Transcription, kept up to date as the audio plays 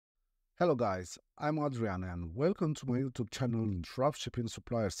Hello guys, I'm Adrian and welcome to my YouTube channel Dropshipping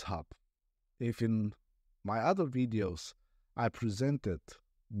Suppliers Hub. If in my other videos I presented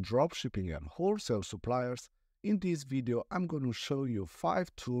dropshipping and wholesale suppliers, in this video I'm going to show you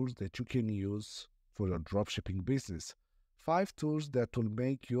 5 tools that you can use for your dropshipping business. 5 tools that will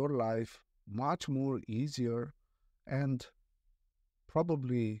make your life much more easier and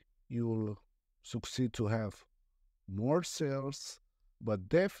probably you'll succeed to have more sales, but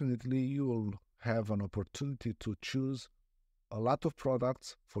definitely you will have an opportunity to choose a lot of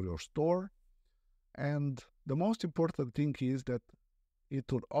products for your store. And the most important thing is that it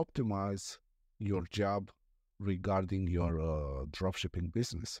will optimize your job regarding your dropshipping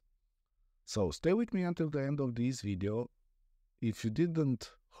business. So stay with me until the end of this video. If you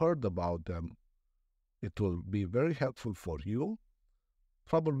didn't heard about them, it will be very helpful for you.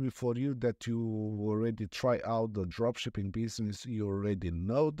 Probably for you that you already try out the dropshipping business, you already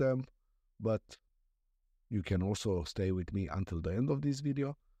know them, but you can also stay with me until the end of this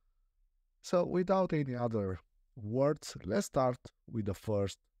video. So without any other words, let's start with the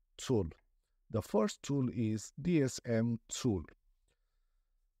first tool. The first tool is DSM tool.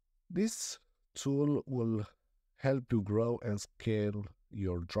 This tool will help you grow and scale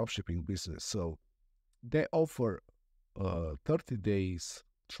your dropshipping business. So they offer 30 days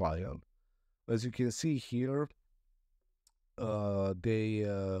trial. As you can see here, they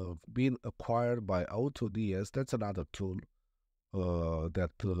been acquired by AutoDS. That's another tool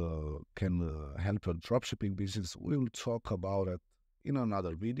that can help your dropshipping business. We will talk about it in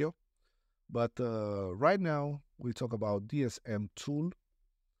another video. But right now, we talk about DSM tool,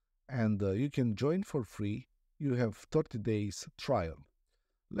 and you can join for free. You have 30 days trial.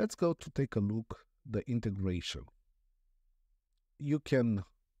 Let's go to take a look the integration. You can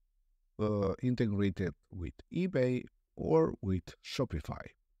integrate it with eBay or with Shopify.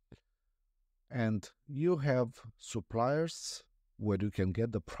 And you have suppliers where you can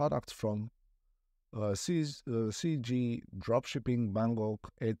get the products from, CG, Dropshipping,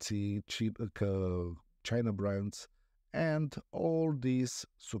 Bangkok, Etsy, China brands, and all these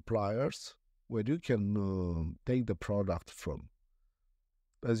suppliers where you can take the product from.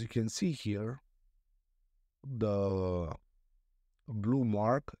 As you can see here, the blue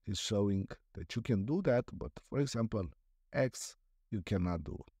mark is showing that you can do that, but for example, X you cannot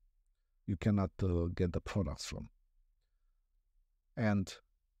do. You cannot get the products from. And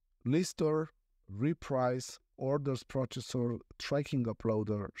lister, reprice, orders processor, tracking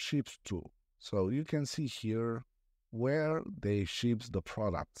uploader, ships to. So you can see here where they ship the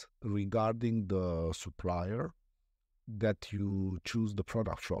product regarding the supplier that you choose the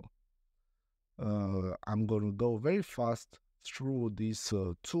product from. I'm going to go very fast through these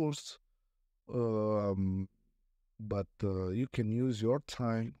tools, but you can use your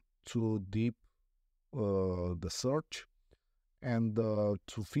time to deep the search and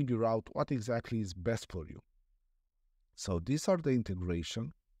to figure out what exactly is best for you. So these are the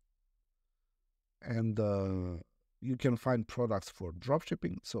integration, and you can find products for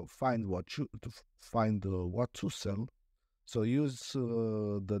dropshipping. So find what to sell. So use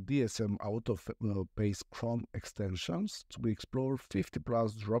the DSM auto-paste Chrome extensions to explore 50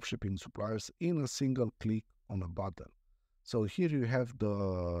 plus dropshipping suppliers in a single click on a button. So here you have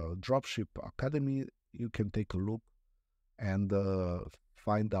the Dropship Academy. You can take a look and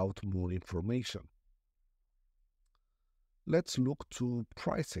find out more information. Let's look to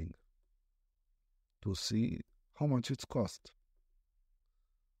pricing to see how much it costs.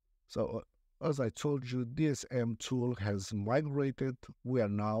 So as I told you, DSM tool has migrated. We are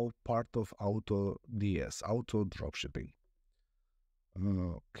now part of AutoDS, Auto Dropshipping.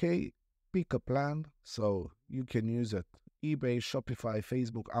 Okay, pick a plan. So you can use it eBay, Shopify,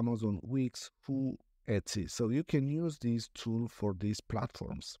 Facebook, Amazon, Wix, Who, Etsy. So you can use these tools for these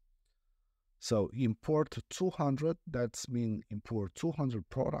platforms. So import 200, that's mean import 200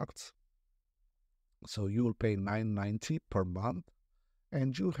 products. So you will pay $9.90 per month.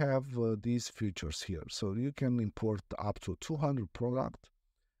 And you have these features here. So you can import up to 200 products,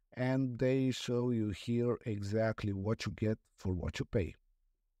 and they show you here exactly what you get for what you pay.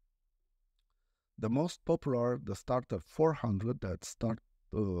 The most popular, the starter 400, that start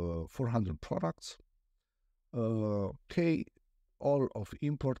 400 products. Okay, all of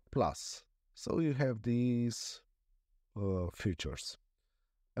import plus. So you have these features.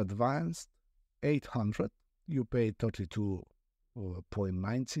 Advanced 800, you pay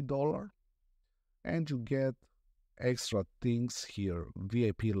 $32.90, and you get extra things here: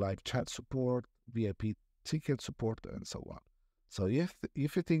 VIP live chat support, VIP ticket support, and so on. So if you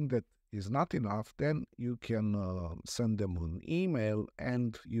think that is not enough, then you can send them an email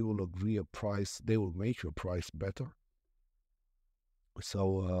and you will agree a price. They will make your price better.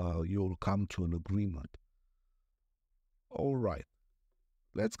 So you will come to an agreement. All right.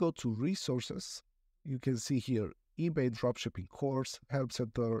 Let's go to resources. You can see here eBay Dropshipping Course, Help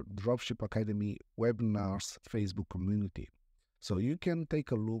Center, Dropship Academy, webinars, Facebook community. So you can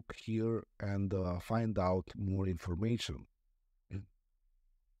take a look here and find out more information.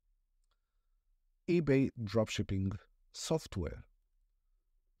 eBay Dropshipping Software.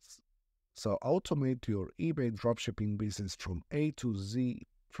 So automate your eBay dropshipping business from A to Z,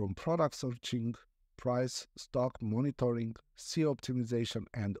 from product searching, price, stock monitoring, SEO optimization,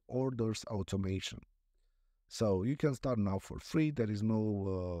 and orders automation. So you can start now for free. There is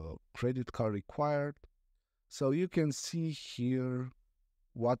no credit card required. So you can see here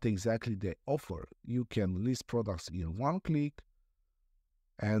what exactly they offer. You can list products in one click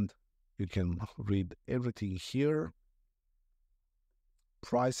and you can read everything here.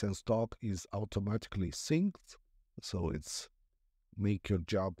 Price and stock is automatically synced, so it's make your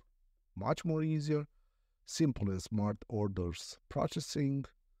job much more easier. Simple and smart orders processing,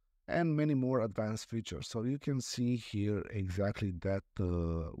 and many more advanced features. So you can see here exactly that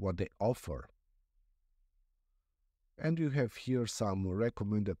what they offer. And you have here some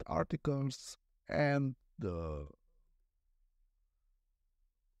recommended articles and the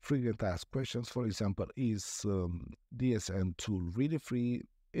frequent asked questions. For example, is DSM tool really free?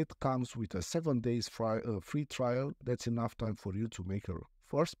 It comes with a 7 days free trial. That's enough time for you to make your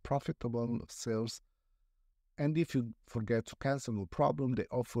first profitable sales. And if you forget to cancel, no problem. They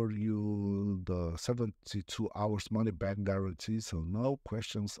offer you the 72 hours money back guarantee, so no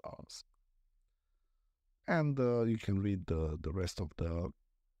questions asked. And you can read the rest of the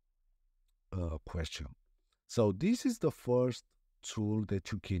question. So this is the first tool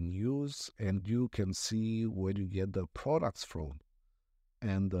that you can use, and you can see where you get the products from.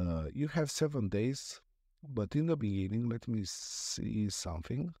 And you have 7 days, but in the beginning, let me see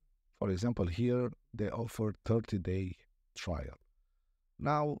something. For example, here they offer 30-day trial.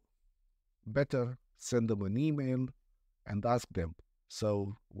 Now, better send them an email and ask them,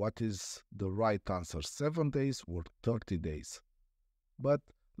 so what is the right answer, 7 days or 30 days? But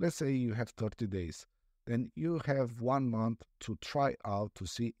let's say you have 30 days. Then you have 1 month to try out to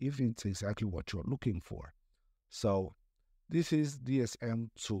see if it's exactly what you're looking for. So this is DSM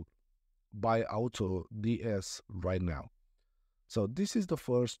tool. Buy Auto DS right now. So this is the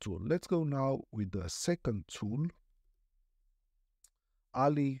first tool. Let's go now with the second tool,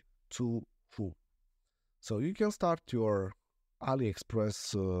 Ali to Who. So you can start your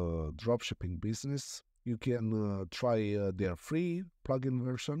AliExpress dropshipping business. You can try their free plugin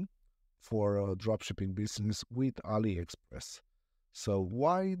version for dropshipping business with AliExpress. So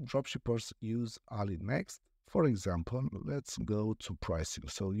why dropshippers use Ali next? For example, let's go to pricing.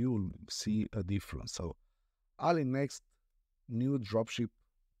 So you will see a difference. So Ali next, new dropship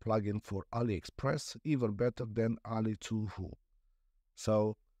plugin for AliExpress, even better than Ali to Who.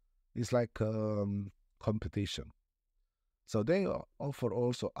 So it's like competition. So they offer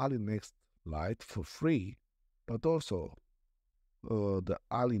also Ali Next Lite for free, but also the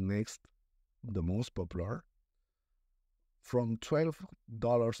Ali Next, the most popular, from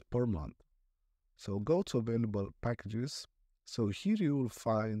 $12 per month. So go to available packages. So here you will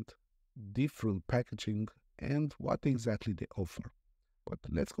find different packaging and what exactly they offer. But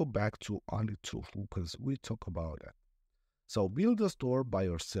let's go back to Ali to Who because we talk about that. So build a store by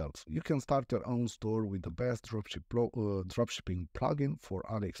yourself. You can start your own store with the best dropshipping plugin for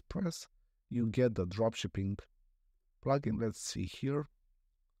AliExpress. You get the dropshipping plugin. Let's see here.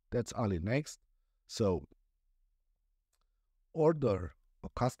 That's Ali Next. So order a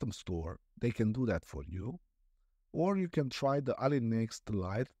custom store. They can do that for you. Or you can try the Ali Next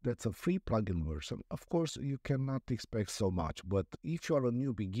Lite. That's a free plugin version. Of course, you cannot expect so much. But if you are a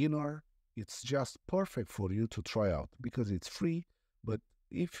new beginner, it's just perfect for you to try out because it's free. But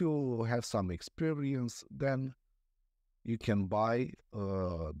if you have some experience, then you can buy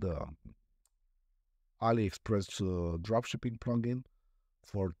the AliExpress dropshipping plugin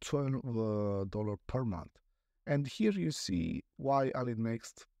for $12 per month. And here you see why Ali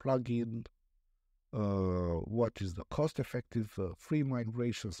Next plugin, what is the cost-effective, free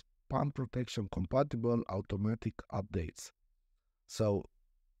migrations, spam protection, compatible automatic updates. So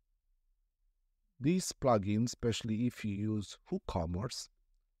these plugins, especially if you use WooCommerce,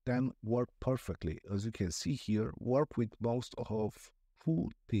 then work perfectly. As you can see here, work with most of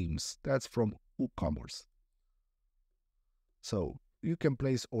Who themes. That's from WooCommerce. So you can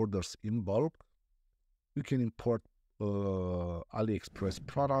place orders in bulk. You can import AliExpress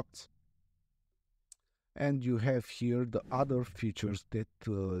products. And you have here the other features that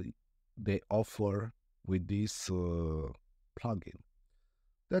they offer with this plugin.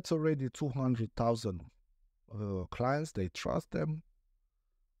 That's already 200,000 clients. They trust them.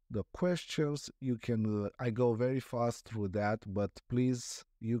 The questions you can, I go very fast through that, but please,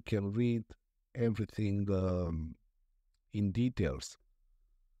 you can read everything in details.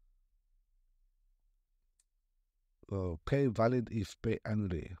 Pay valid if pay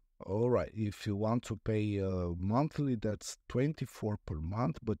annually. All right, if you want to pay monthly, that's 24 per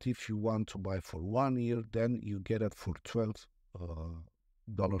month. But if you want to buy for 1 year, then you get it for $12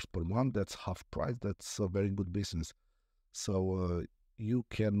 per month. That's half price. That's a very good business. So you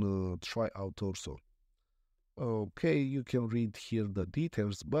can try out also. Okay, you can read here the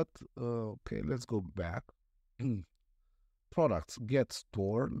details, but okay, let's go back. Products, get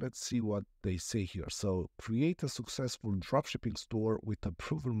store. Let's see what they say here. So create a successful dropshipping store with a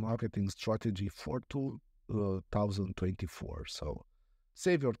proven marketing strategy for 2024. So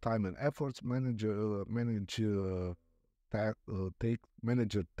save your time and efforts. Manager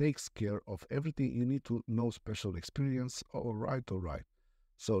takes care of everything you need to know. Special experience. All right.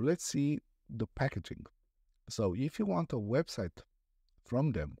 So let's see the packaging. So if you want a website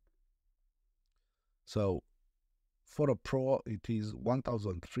from them, so for a pro, it is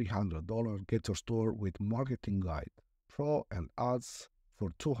 $1,300. Get your store with marketing guide, pro and ads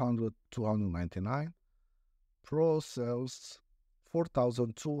for $299. Pro sells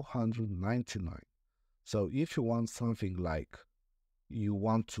 $4,299. So if you want something like you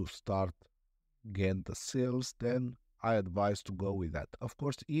want to start get the sales, then I advise to go with that. Of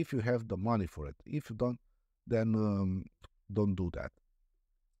course, if you have the money for it. If you don't, then don't do that.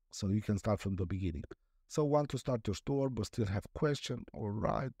 So you can start from the beginning. So want to start your store but still have question. All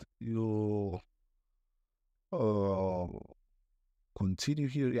right, you continue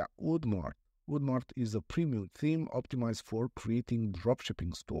here. Yeah, Woodmart. Woodmart is a premium theme optimized for creating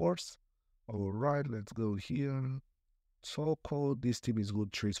dropshipping stores. All right, let's go here. Soco, this theme is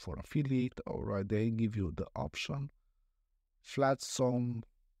good choice for affiliate. All right, they give you the option. Flat Sum,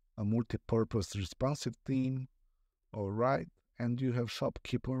 a multi-purpose responsive theme. All right. And you have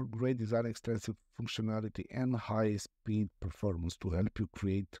Shopkeeper, great design, extensive functionality, and high-speed performance to help you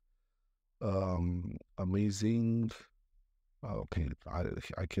create amazing. Okay,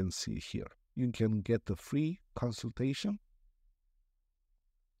 I can see here. You can get a free consultation.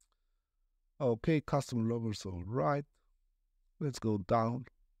 Okay, custom logos, all right. Let's go down.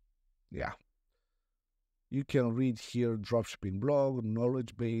 Yeah. You can read here dropshipping blog,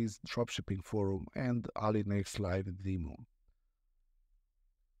 knowledge base, dropshipping forum, and Ali next slide demo.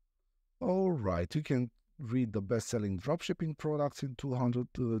 All right, you can read the best-selling dropshipping products in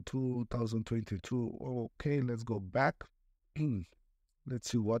 2022. Okay, let's go back.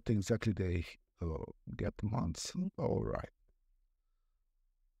 Let's see what exactly they get months. All right.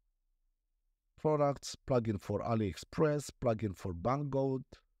 Products, plugin for AliExpress, plugin for Banggood,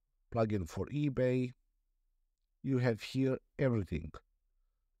 plugin for eBay. You have here everything.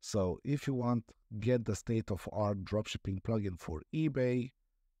 So if you want, get the state-of-art dropshipping plugin for eBay.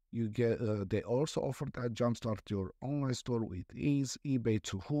 You get. They also offer that jumpstart your online store with ease. eBay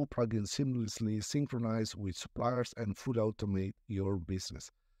to Who plugin seamlessly synchronize with suppliers and fully automate your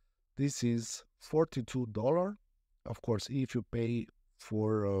business. This is $42. Of course, if you pay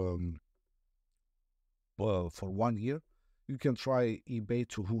for 1 year, you can try eBay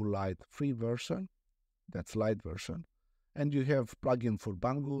to Who Lite free version. That's light version, and you have plugin for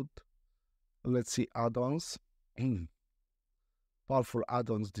Banggood. Let's see add-ons. Powerful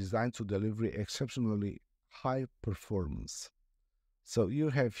add-ons designed to deliver exceptionally high performance. So you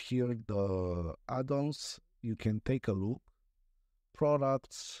have here the add-ons. You can take a look.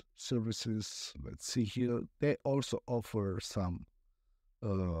 Products, services. Let's see here. They also offer some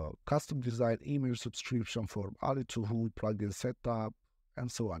custom design email subscription for Ali to Who plugin setup and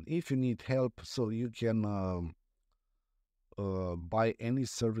so on. If you need help, so you can buy any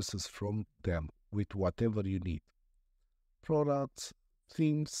services from them with whatever you need. Products,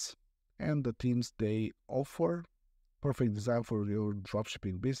 themes, and the themes they offer. Perfect design for your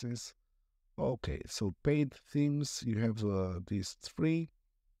dropshipping business. Okay, so paid themes, you have these three.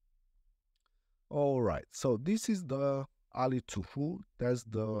 All right, so this is the Ali to Who. That's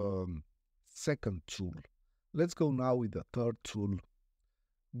the second tool. Let's go now with the third tool,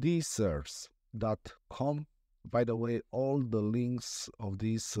 dsers.com. By the way, all the links of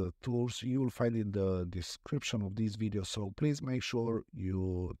these tools you will find in the description of this video. So please make sure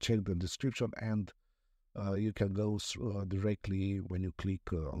you check the description, and you can go directly when you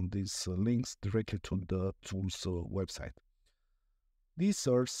click on these links directly to the tools website.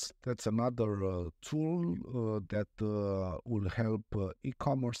 DSers, that's another tool that will help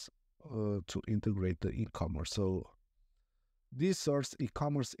e-commerce to integrate the e-commerce. So DSers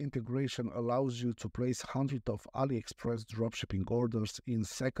e-commerce integration allows you to place hundreds of AliExpress dropshipping orders in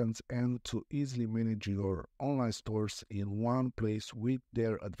seconds and to easily manage your online stores in one place with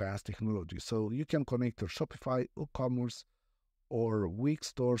their advanced technology. So you can connect your Shopify, WooCommerce, or Wix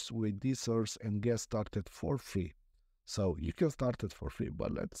stores with DSers and get started for free. So you can start it for free,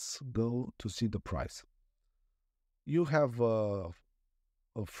 but let's go to see the price. You have a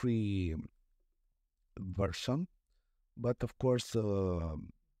free version, but of course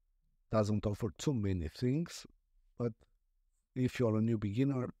doesn't offer too many things. But if you're a new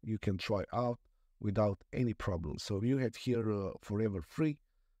beginner, you can try out without any problem. So you have here forever free,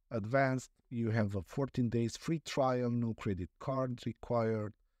 advanced, you have a 14 days free trial, no credit card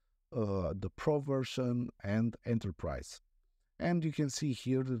required, the pro version and enterprise. And you can see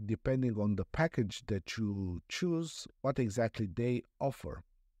here, depending on the package that you choose, what exactly they offer.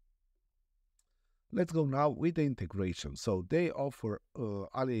 Let's go now with the integration. So they offer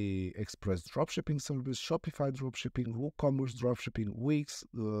AliExpress dropshipping service, Shopify dropshipping, WooCommerce dropshipping, Wix,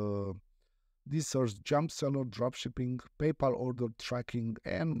 DSers, jump seller dropshipping, PayPal order tracking,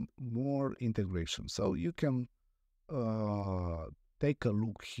 and more integration. So you can take a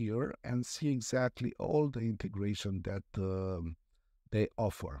look here and see exactly all the integration that they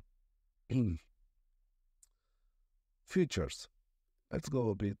offer. Features. Let's go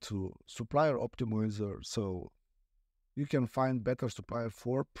a bit to supplier optimizer. So you can find better supplier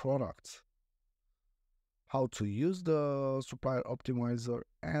for products, how to use the supplier optimizer,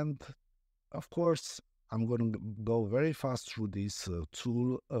 and of course, I'm going to go very fast through this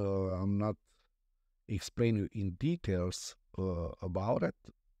tool. I'm not explaining in details about it,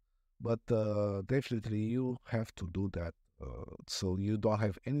 but definitely you have to do that so you don't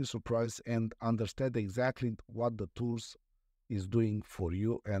have any surprise and understand exactly what the tools is doing for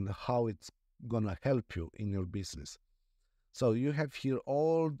you and how it's gonna help you in your business. So you have here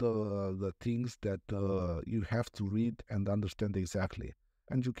all the things that you have to read and understand exactly.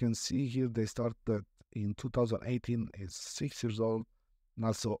 And you can see here they started in 2018. It's 6 years old,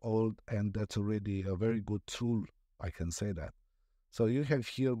 not so old, and that's already a very good tool. I can say that. So you have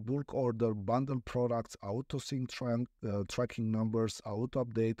here bulk order, bundle products, auto sync tracking numbers, auto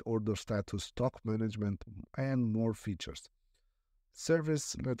update, order status, stock management, and more features.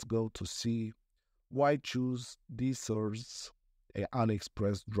 Service, let's go to see why choose DSers,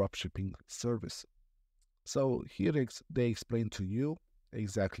 AliExpress dropshipping service. So here they explain to you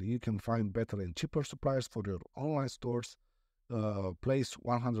exactly you can find better and cheaper suppliers for your online stores. Place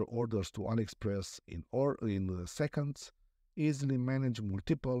 100 orders to AliExpress in seconds. Easily manage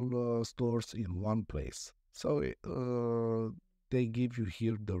multiple stores in one place. So they give you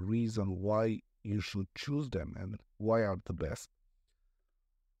here the reason why you should choose them and why are the best.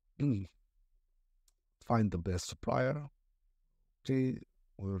 Find the best supplier. Okay,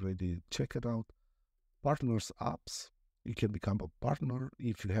 we already check it out. Partners apps. You can become a partner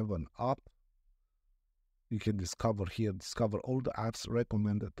if you have an app. You can discover all the apps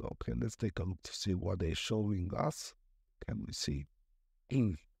recommended. Okay, let's take a look to see what they're showing us. Can we see?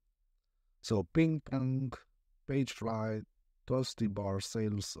 So ping pong, page flight, toasty bar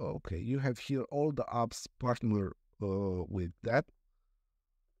sales. Okay, you have here all the apps partner with that.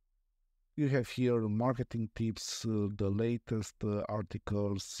 You have here marketing tips, the latest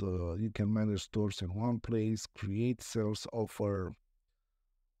articles. You can manage stores in one place, create sales offer.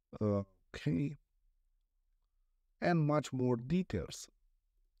 Okay, and much more details.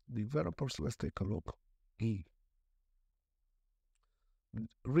 Developers, let's take a look.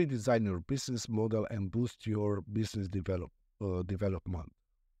 Redesign your business model and boost your business development.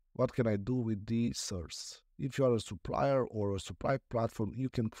 What can I do with these searches? If you are a supplier or a supply platform, you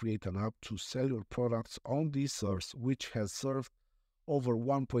can create an app to sell your products on these searches, which has served over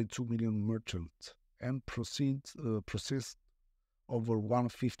 1.2 million merchants and processed over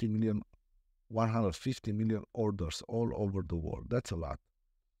 150 million orders all over the world. That's a lot.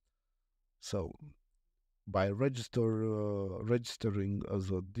 So by registering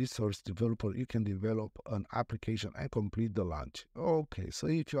as a DSers developer, you can develop an application and complete the launch. Okay, so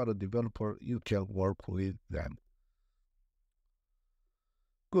if you are a developer, you can work with them.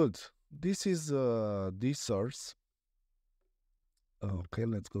 Good. This is DSers. Okay,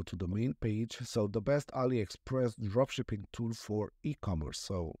 let's go to the main page. So the best AliExpress dropshipping tool for e-commerce.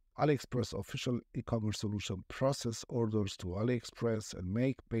 So AliExpress official e-commerce solution process orders to AliExpress and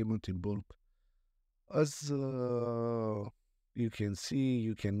make payment in bulk. As you can see,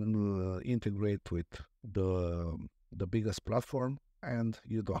 you can integrate with the biggest platform. and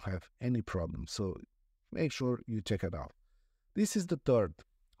you don't have any problem. So make sure you check it out. This is the third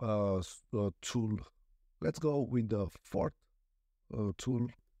tool. Let's go with the fourth tool,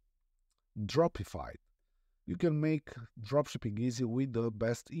 Dropify. You can make dropshipping easy with the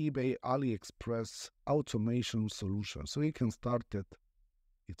best eBay, AliExpress automation solution. So you can start it.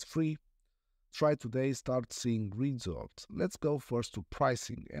 It's free. Try today, start seeing results. Let's go first to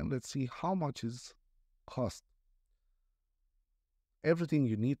pricing and let's see how much is cost. Everything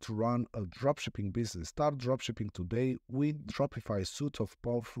you need to run a dropshipping business. Start dropshipping today with Dropify's suite of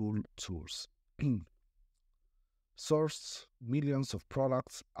powerful tools. Source millions of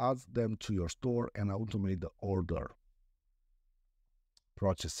products, add them to your store, and automate the order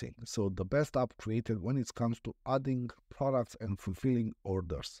processing. So the best app created when it comes to adding products and fulfilling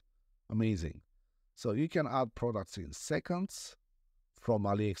orders. Amazing. So you can add products in seconds from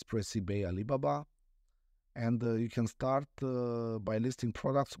AliExpress, eBay, Alibaba. And you can start by listing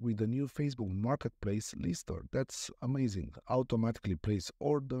products with the new Facebook Marketplace lister. That's amazing. Automatically place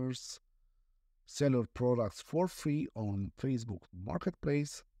orders, sell your products for free on Facebook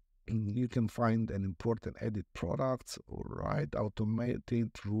Marketplace. You can find and import and edit products. All right,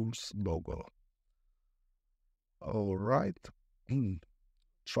 automated rules logo. All right,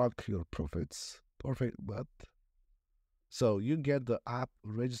 track your profits. Perfect, but so you get the app,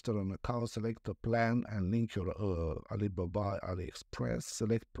 register an account, select a plan, and link your Alibaba, AliExpress.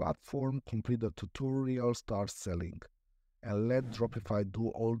 Select platform, complete the tutorial, start selling, and let Dropify do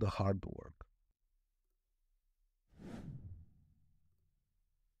all the hard work.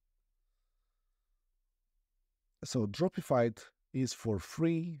 So Dropify is for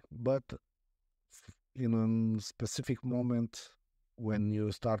free, but in a specific moment when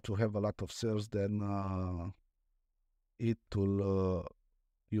you start to have a lot of sales, then it will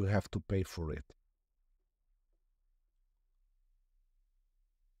you have to pay for it.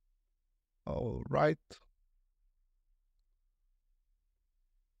 All right.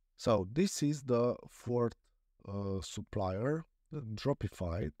 So this is the fourth supplier,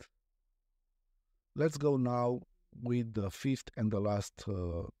 Dropify. Let's go now with the fifth and the last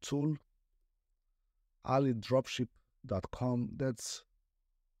tool, alidropship.com. That's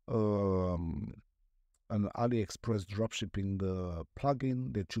an AliExpress dropshipping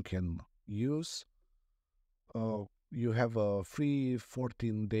plugin that you can use. You have a free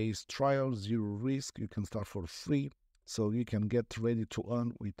 14 days trial, zero risk. You can start for free, so you can get ready to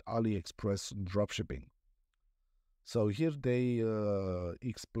earn with AliExpress dropshipping. So here they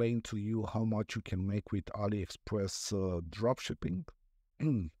explain to you how much you can make with AliExpress dropshipping.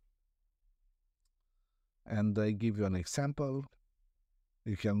 And they give you an example.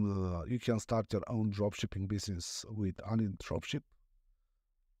 You can start your own dropshipping business with AliDropship.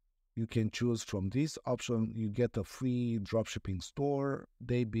 You can choose from this option. You get a free dropshipping store.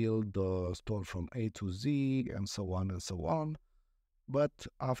 They build the store from A to Z and so on and so on. But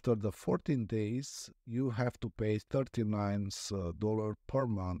after the 14 days, you have to pay $39 per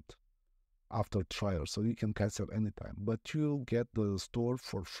month after trial. So you can cancel anytime, but you get the store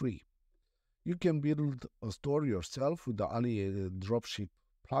for free. You can build a store yourself with the AliDropship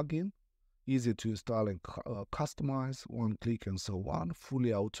plugin. Easy to install and customize, one click and so on.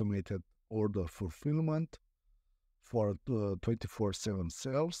 Fully automated order fulfillment for 24/7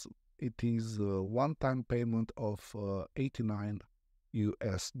 sales. It is a one-time payment of $89.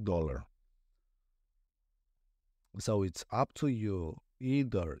 So it's up to you.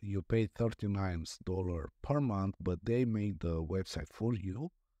 Either you pay $39 per month, but they make the website for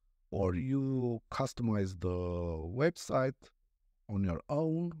you, or you customize the website on your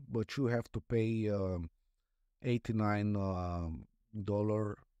own, but you have to pay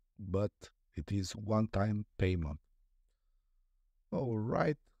 $89, but it is one-time payment. All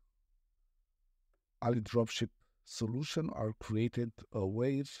right. AliDropship solution are creating a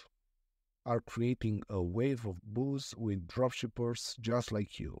wave of boosts with dropshippers just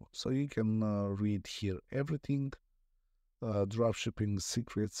like you. So you can read here everything, dropshipping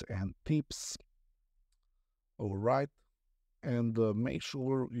secrets and tips. All right. And make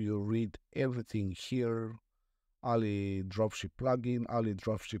sure you read everything here. AliDropship plugin,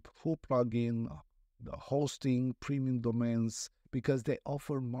 AliDropship Who plugin, the hosting, premium domains, because they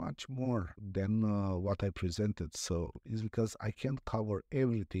offer much more than what I presented. So it's because I can't cover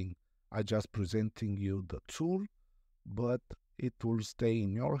everything. I just presenting you the tool, but it will stay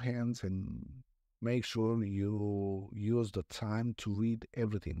in your hands, and make sure you use the time to read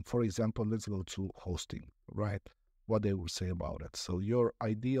everything. For example, let's go to hosting, right? What they will say about it. So your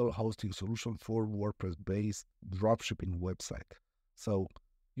ideal hosting solution for WordPress-based dropshipping website. So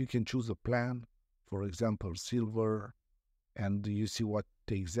you can choose a plan, for example, Silver, and you see what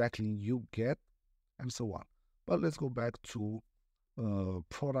exactly you get, and so on. But let's go back to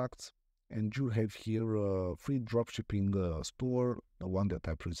products, and you have here a free dropshipping store, the one that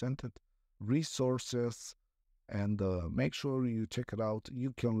I presented, resources, and make sure you check it out.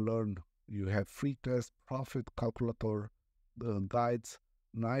 You can learn. You have free test, profit calculator, guides,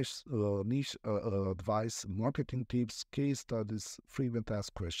 nice niche advice, marketing tips, case studies, frequent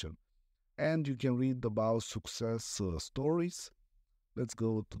asked question, and you can read about success stories. Let's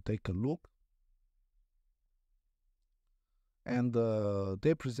go to take a look. And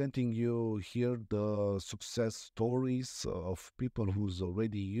they're presenting you here the success stories of people who's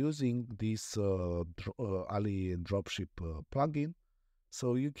already using this Ali dropship plugin.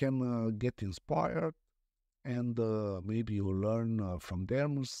 So you can get inspired, and maybe you learn from their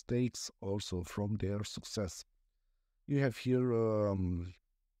mistakes, also from their success. You have here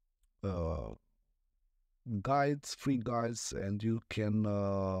uh, guides, free guides, and you can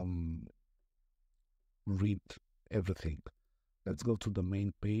read everything. Let's go to the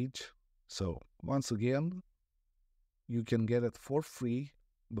main page. So once again, you can get it for free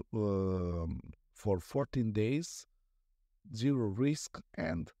for 14 days, zero risk,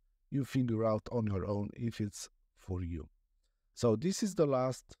 and you figure out on your own if it's for you. So this is the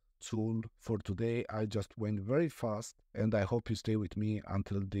last tool for today. I just went very fast, and I hope you stay with me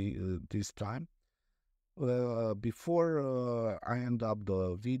until this time. Before I end up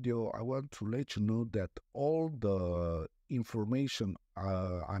the video, I want to let you know that all the information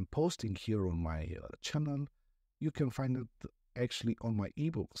I'm posting here on my channel, you can find it actually on my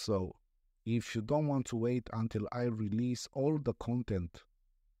ebook. So if you don't want to wait until I release all the content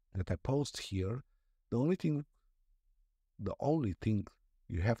that I post here, the only thing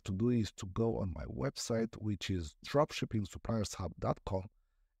you have to do is to go on my website, which is dropshipping-suppliershub.com,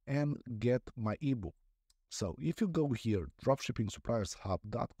 and get my ebook. So if you go here,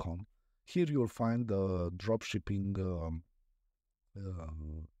 dropshipping-suppliershub.com, here you'll find the dropshipping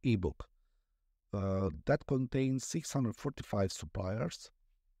ebook. That contains 645 suppliers,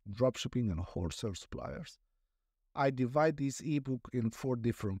 dropshipping and wholesale suppliers. I divide this ebook in 4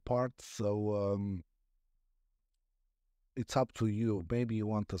 different parts, so it's up to you. Maybe you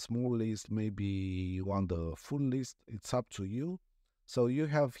want a small list, maybe you want a full list. It's up to you. So you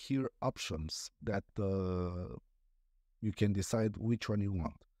have here options that you can decide which one you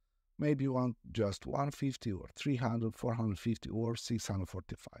want. Maybe you want just 150 or 300, 450 or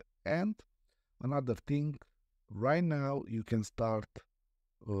 645. And another thing, right now you can start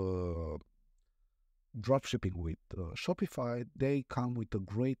dropshipping with Shopify. They come with a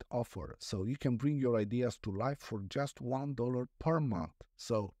great offer. So you can bring your ideas to life for just $1 per month.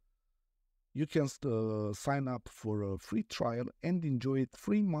 So you can sign up for a free trial and enjoy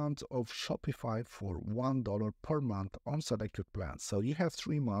 3 months of Shopify for $1 per month on selected plans. So you have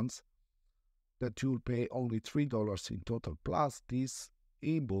 3 months that you'll pay only $3 in total, plus this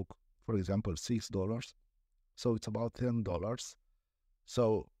ebook, for example, $6. So it's about $10.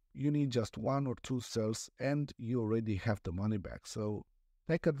 So you need just 1 or 2 sales and you already have the money back. So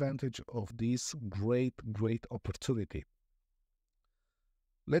take advantage of this great opportunity.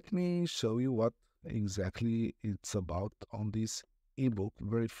 Let me show you what exactly it's about on this ebook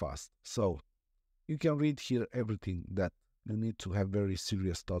very fast. So you can read here everything that you need to have very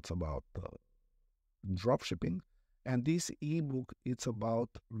serious thoughts about dropshipping. And this ebook, it's about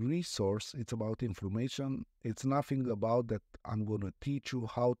resource, it's about information. It's nothing about that I'm going to teach you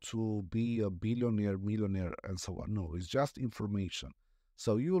how to be a billionaire, millionaire, and so on. No, it's just information.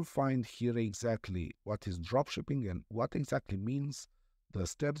 So you will find here exactly what is dropshipping and what exactly means, the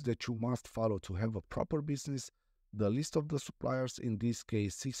steps that you must follow to have a proper business, the list of the suppliers, in this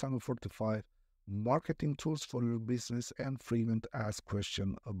case 645, marketing tools for your business, and frequent asked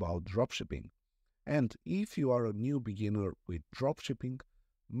question about dropshipping. And if you are a new beginner with dropshipping,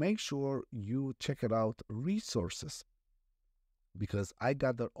 make sure you check it out, resources, because I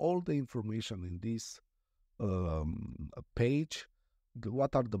gather all the information in this page.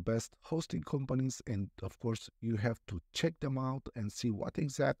 What are the best hosting companies? And of course, you have to check them out and see what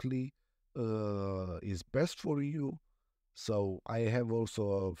exactly is best for you. So I have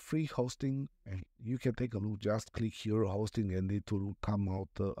also a free hosting, and you can take a look. Just click here, hosting, and it will come out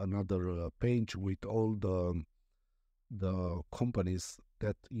another page with all the companies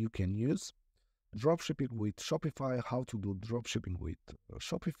that you can use. Dropshipping with Shopify, how to do dropshipping with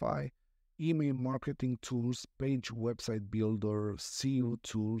Shopify, email marketing tools, page website builder, SEO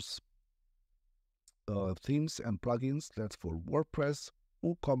tools, themes and plugins. That's for WordPress,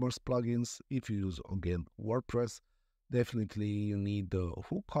 WooCommerce plugins. If you use, again, WordPress, definitely you need the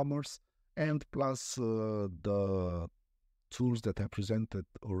WooCommerce, and plus the tools that I presented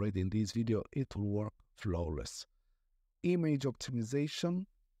already in this video, it will work flawless. Image optimization,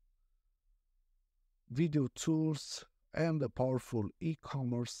 video tools, and a powerful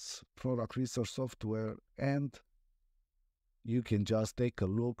e-commerce product research software, and you can just take a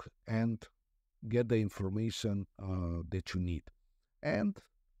look and get the information that you need. And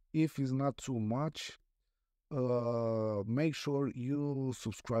if it's not too much, make sure you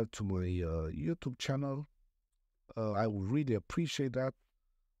subscribe to my YouTube channel. I would really appreciate that.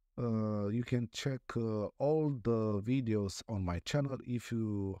 You can check all the videos on my channel if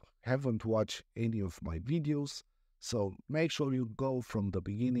you haven't watched any of my videos. So make sure you go from the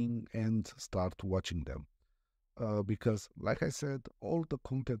beginning and start watching them. Because like I said, all the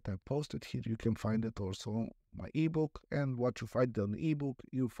content I posted here, you can find it also on my ebook, and what you find on the ebook,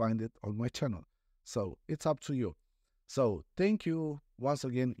 you find it on my channel. So it's up to you. So thank you once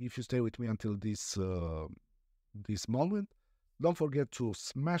again if you stay with me until this moment. Don't forget to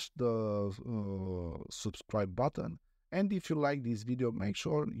smash the subscribe button, and if you like this video, make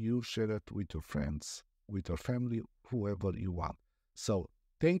sure you share it with your friends, with your family, whoever you want. So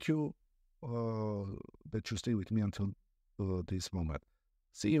thank you that you stay with me until this moment.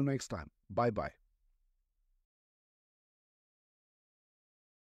 See you next time. Bye bye.